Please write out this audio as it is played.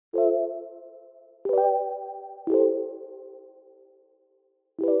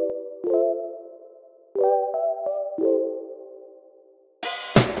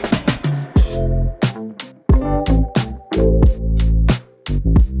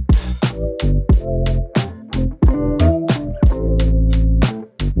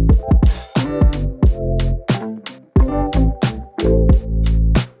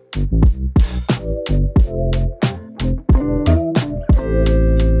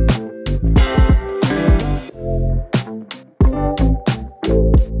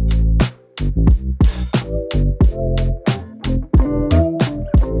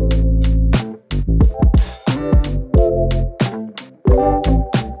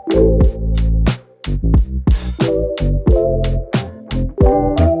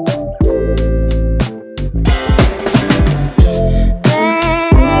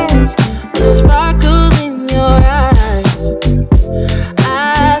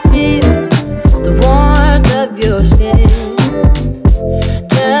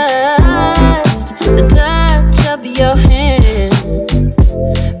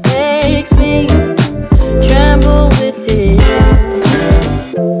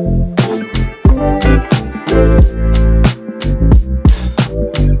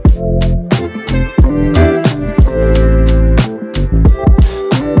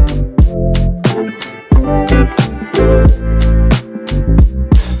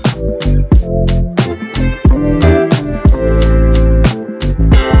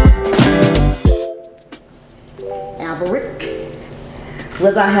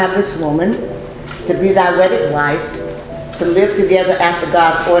Will thou have this woman to be thy wedded wife, to live together after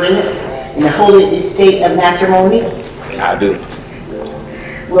God's ordinance in the holy estate of matrimony? I do.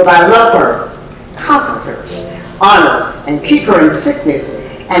 Will thou love her, comfort her, honor, and keep her in sickness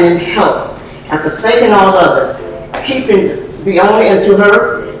and in health, and forsaking all others, keeping thee only unto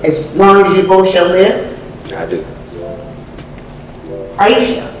her as long as you both shall live? I do.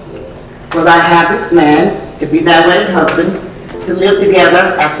 Iesha, will thou have this man to be thy wedded husband, to live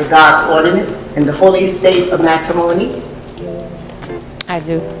together after God's ordinance in the holy estate of matrimony? I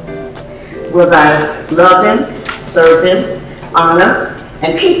do. Will thou love him, serve him, honor,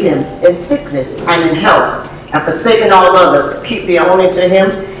 and keep him in sickness and in health, and forsaking all others, keep thee only to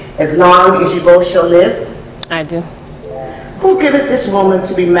him as long as you both shall live? I do. Who giveth this woman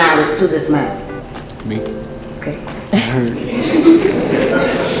to be married to this man? Me. Okay.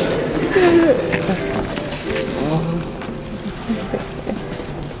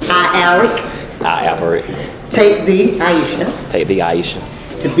 I, Alverick. I, Alverick. Take thee, Iesha. Take thee, Iesha.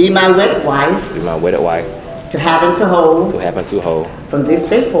 To be my wedded wife. To be my wedded wife. To have and to hold. To have and to hold. From this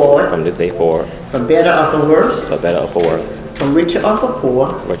day forward. From this day forward. For better or for worse. For better or for worse. For richer or for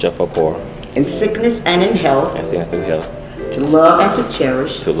poor. Richer or for poor. In sickness and in health. In sickness and health. To love and to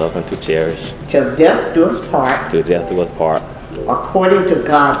cherish. To love and to cherish. Till death do us part. Till death do us part. According to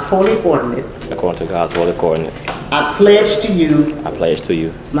God's holy ordinance. According to God's holy ordinance. I pledge to you. I pledge to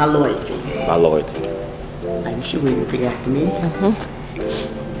you. My loyalty. My loyalty. Iesha, will you repeat after me?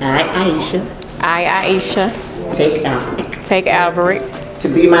 I, Iesha. I, Iesha. Take Alverick. Take Alverick. To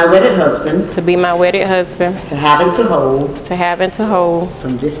be my wedded husband. To be my wedded husband. To have and to hold. To have and to hold.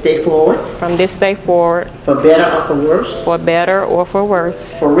 From this day forward. From this day forward. For better or for worse. For better or for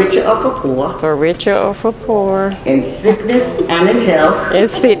worse. For richer or for poor. For richer or for poor. In sickness and in health. In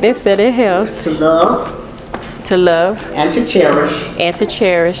sickness and in health. To love. To love. And to cherish. And to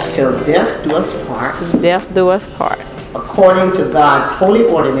cherish. Till death do us part. Till death do us part. According to God's holy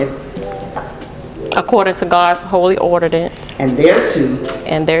ordinance. According to God's holy ordinance. And thereto.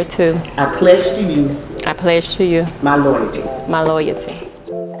 And thereto. I pledge to you. I pledge to you. My loyalty. My loyalty.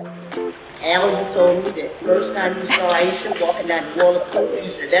 Alan, you told me that first time you saw Iesha walking down the wall of pool, you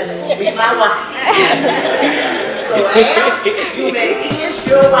said, that's going to be my wife. So Al, you may kiss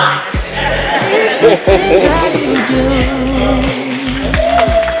your wife. It's the things that you do,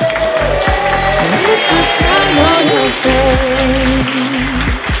 and it's the smile on your face.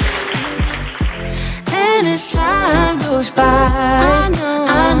 And as time goes by, I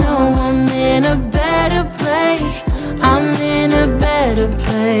know I'm in a better place. I'm in a better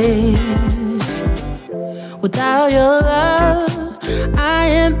place. Without your love, I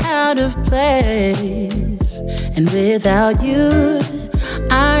am out of place. And without you,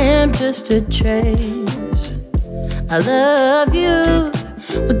 I am just a trace. I love you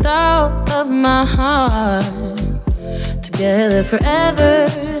with all of my heart. Together forever,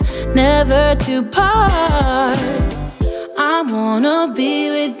 never to part. I wanna be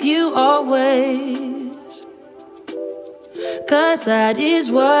with you always, 'cause that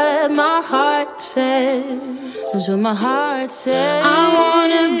is what my heart says. That's what my heart says. I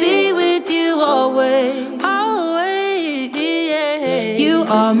wanna be with you always, always, yeah. You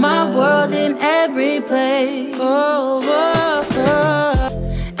are my world in every place. Oh, oh, oh.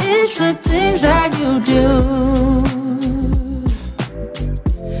 It's the things that you do,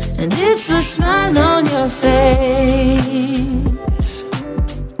 and it's the smile on your face.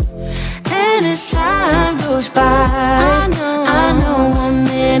 And as time goes by, I know I'm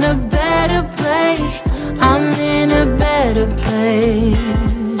in a better place. I'm in a better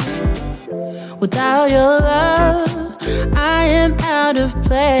place. Without your love, I am out of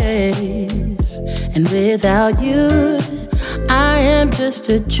place. And without you, I am just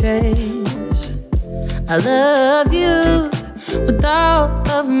a trace. I love you with all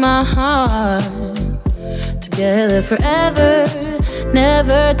of my heart. Together forever,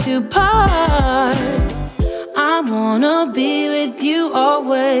 never to part. I wanna be with you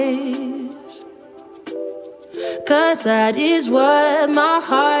always, 'cause that is what my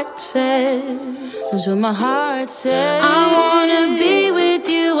heart says. That's what my heart says. I wanna be with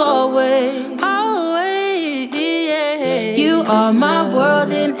you always, always, yeah. You are my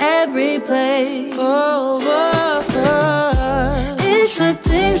world in every place. Oh, oh, oh. It's the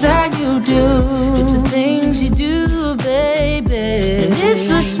things that you do, it's the things you do, baby. And it's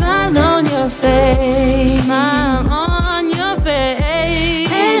the smile on your face, smile on your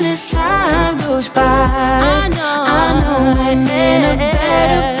face. And as time goes by, I know I'm in a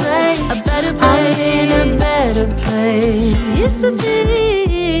better place. A better place. I'm in a better place. It's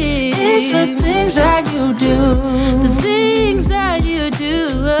the things that you do, the